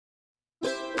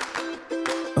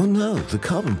no, the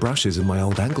carbon brushes in my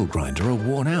old angle grinder are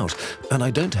worn out and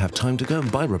I don't have time to go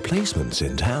and buy replacements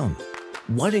in town.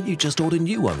 Why don't you just order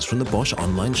new ones from the Bosch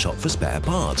online shop for spare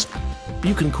parts?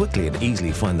 You can quickly and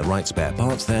easily find the right spare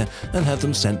parts there and have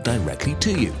them sent directly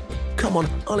to you. Come on,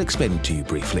 I'll explain it to you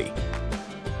briefly.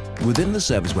 Within the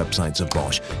service websites of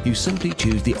Bosch, you simply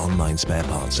choose the online spare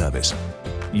parts service.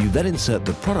 You then insert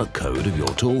the product code of your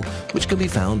tool, which can be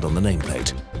found on the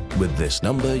nameplate. With this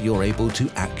number, you're able to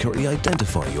accurately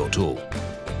identify your tool.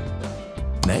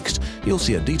 Next, you'll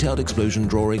see a detailed explosion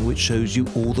drawing which shows you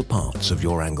all the parts of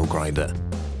your angle grinder.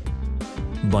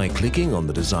 By clicking on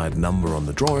the desired number on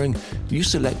the drawing, you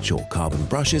select your carbon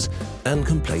brushes and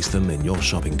can place them in your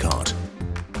shopping cart.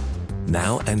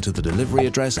 Now enter the delivery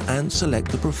address and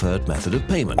select the preferred method of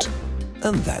payment.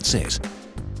 And that's it.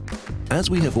 As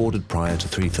we have ordered prior to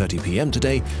 3:30 p.m.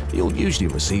 today, you'll usually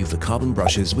receive the carbon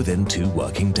brushes within 2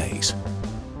 working days.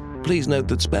 Please note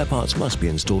that spare parts must be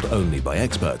installed only by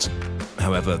experts.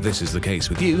 However, this is the case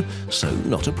with you, so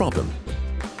not a problem.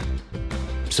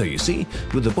 So you see,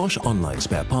 with the Bosch online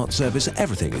spare parts service,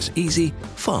 everything is easy,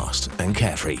 fast and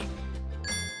carefree.